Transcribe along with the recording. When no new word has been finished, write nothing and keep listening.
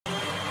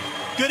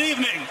Good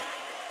evening.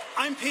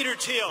 I'm Peter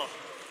Thiel.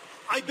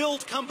 I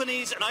build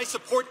companies and I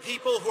support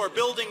people who are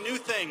building new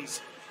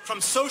things,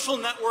 from social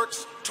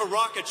networks to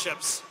rocket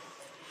ships.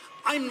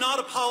 I'm not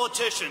a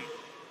politician,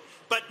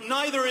 but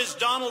neither is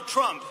Donald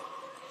Trump.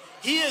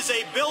 He is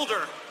a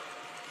builder,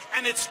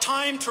 and it's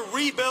time to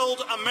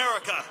rebuild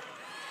America.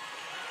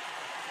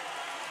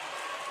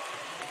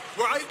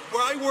 Where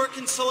I work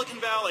in Silicon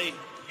Valley,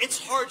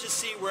 it's hard to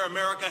see where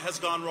America has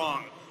gone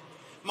wrong.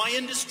 My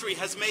industry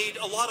has made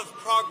a lot of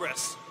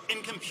progress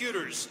in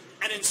computers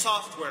and in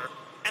software,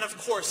 and of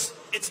course,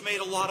 it's made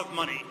a lot of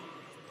money.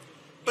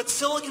 But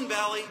Silicon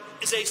Valley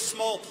is a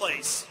small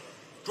place.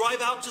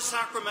 Drive out to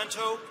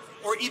Sacramento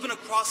or even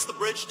across the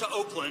bridge to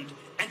Oakland,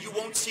 and you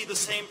won't see the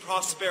same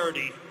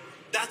prosperity.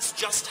 That's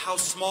just how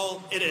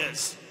small it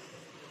is.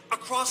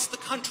 Across the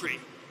country,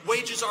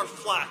 wages are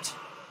flat.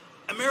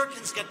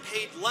 Americans get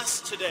paid less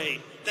today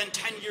than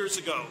 10 years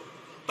ago,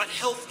 but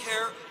health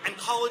care and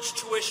college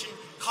tuition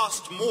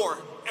cost more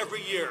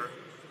every year.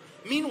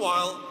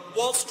 Meanwhile,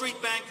 Wall Street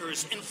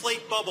bankers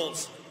inflate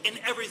bubbles in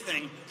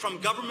everything from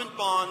government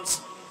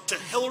bonds to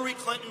Hillary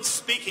Clinton's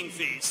speaking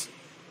fees.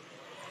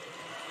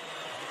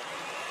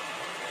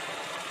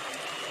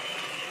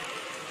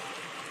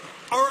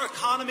 Our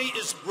economy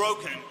is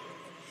broken.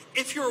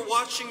 If you're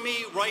watching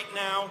me right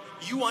now,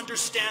 you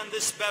understand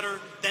this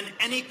better than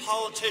any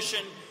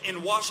politician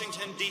in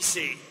Washington,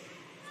 D.C.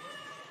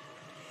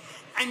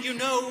 And you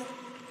know,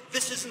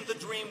 this isn't the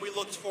dream we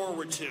looked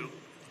forward to.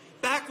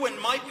 Back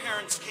when my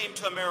parents came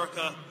to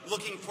America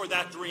looking for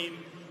that dream,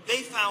 they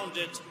found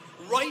it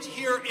right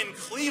here in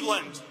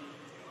Cleveland.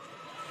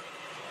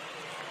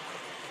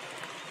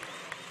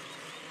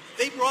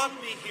 They brought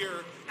me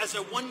here as a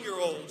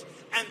 1-year-old,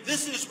 and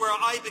this is where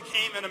I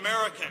became an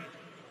American.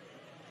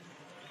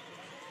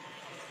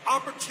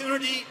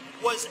 Opportunity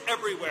was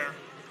everywhere.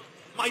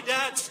 My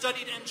dad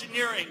studied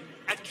engineering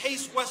at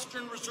Case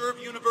Western Reserve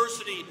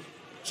University,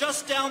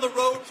 just down the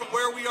road from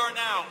where we are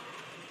now.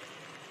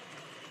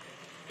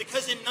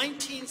 Because in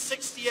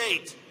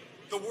 1968,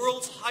 the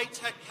world's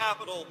high-tech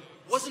capital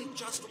wasn't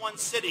just one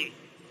city.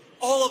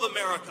 All of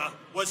America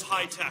was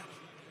high-tech.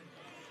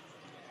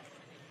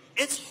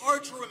 It's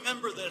hard to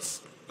remember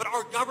this, but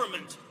our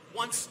government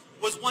was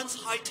once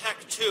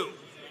high-tech too.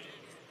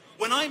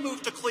 When I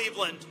moved to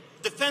Cleveland,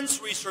 defense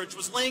research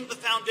was laying the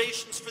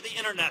foundations for the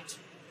internet.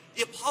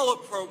 The Apollo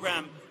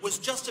program was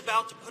just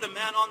about to put a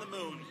man on the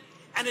moon,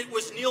 and it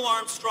was Neil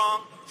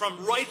Armstrong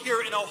from right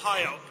here in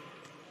Ohio.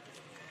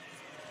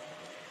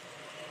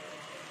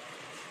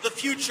 The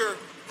future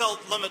felt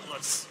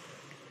limitless.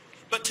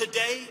 But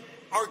today,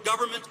 our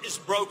government is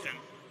broken.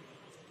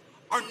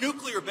 Our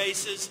nuclear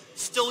bases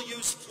still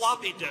use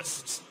floppy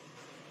disks.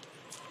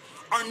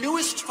 Our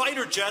newest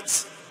fighter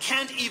jets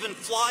can't even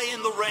fly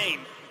in the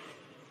rain.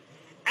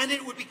 And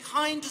it would be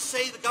kind to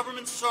say the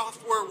government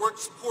software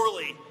works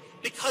poorly,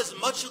 because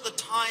much of the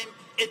time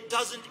it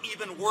doesn't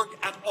even work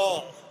at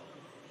all.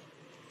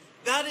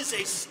 That is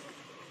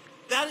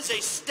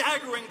a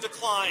staggering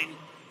decline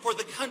for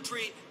the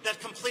country that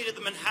completed the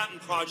Manhattan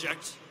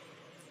Project.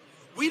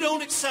 We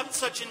don't accept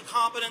such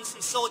incompetence in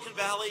Silicon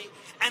Valley,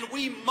 and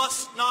we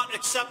must not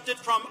accept it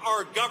from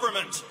our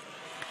government.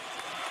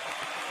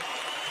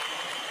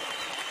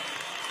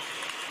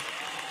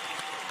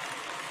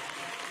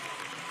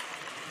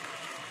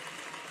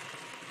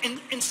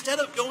 Instead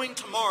of going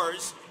to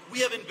Mars,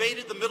 we have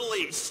invaded the Middle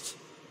East.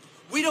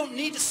 We don't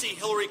need to see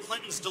Hillary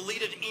Clinton's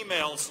deleted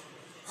emails.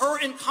 Her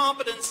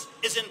incompetence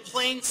is in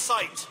plain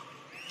sight.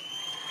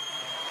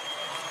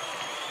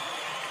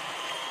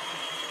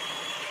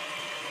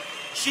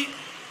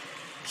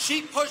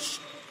 She pushed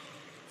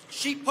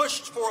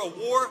for a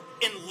war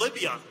in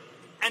Libya,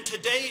 and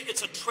today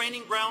it's a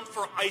training ground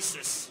for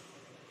ISIS.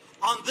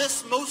 On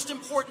this most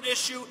important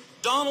issue,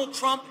 Donald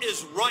Trump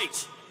is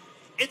right.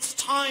 It's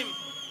time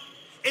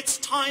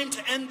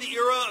to end the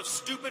era of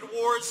stupid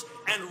wars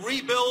and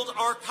rebuild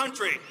our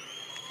country.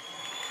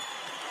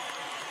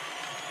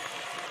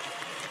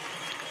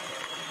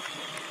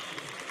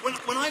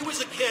 When I was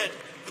a kid,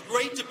 the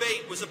great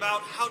debate was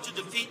about how to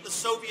defeat the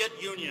Soviet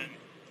Union,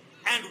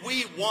 and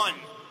we won.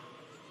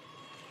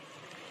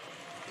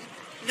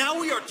 Now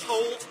we are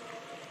told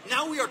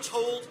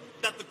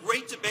that the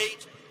great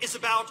debate is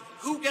about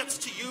who gets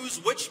to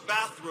use which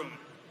bathroom.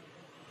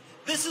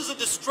 This is a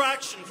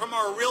distraction from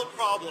our real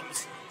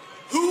problems.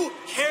 Who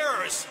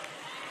cares?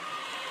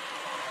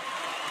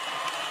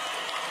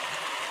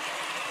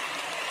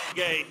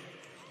 Gay.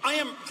 I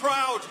am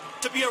proud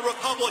to be a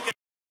Republican.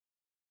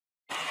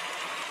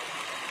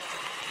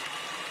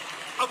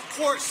 Of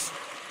course,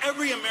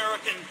 every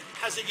American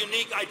has a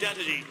unique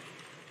identity.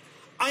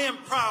 I am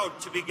proud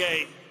to be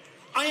gay.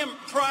 I am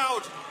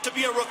proud to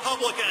be a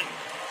Republican.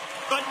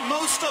 But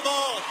most of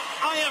all,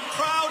 I am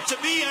proud to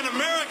be an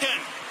American.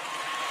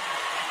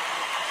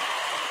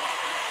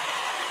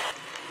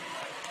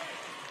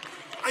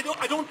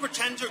 I don't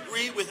pretend to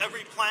agree with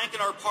every plank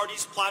in our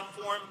party's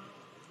platform,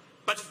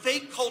 but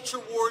fake culture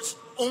wars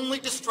only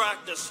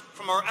distract us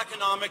from our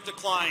economic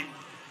decline.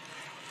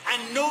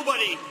 And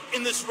nobody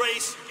in this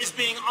race is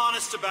being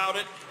honest about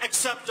it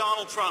except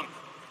Donald Trump.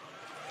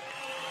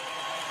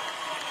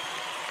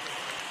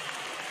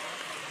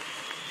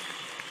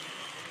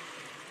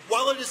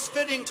 While it is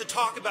fitting to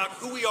talk about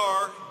who we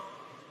are,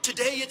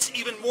 today it's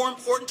even more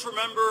important to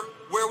remember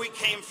where we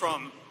came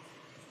from.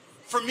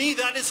 For me,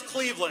 that is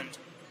Cleveland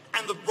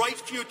and the bright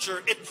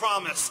future it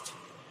promised.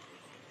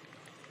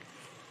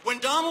 When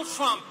Donald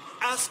Trump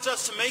asks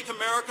us to make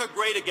America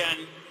great again,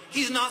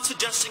 he's not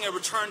suggesting a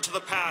return to the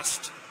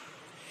past.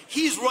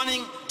 He's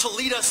running to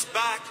lead us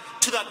back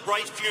to that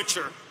bright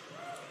future.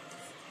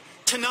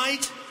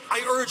 Tonight,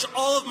 I urge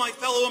all of my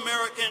fellow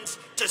Americans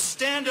to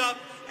stand up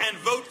and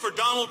vote for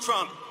Donald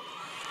Trump.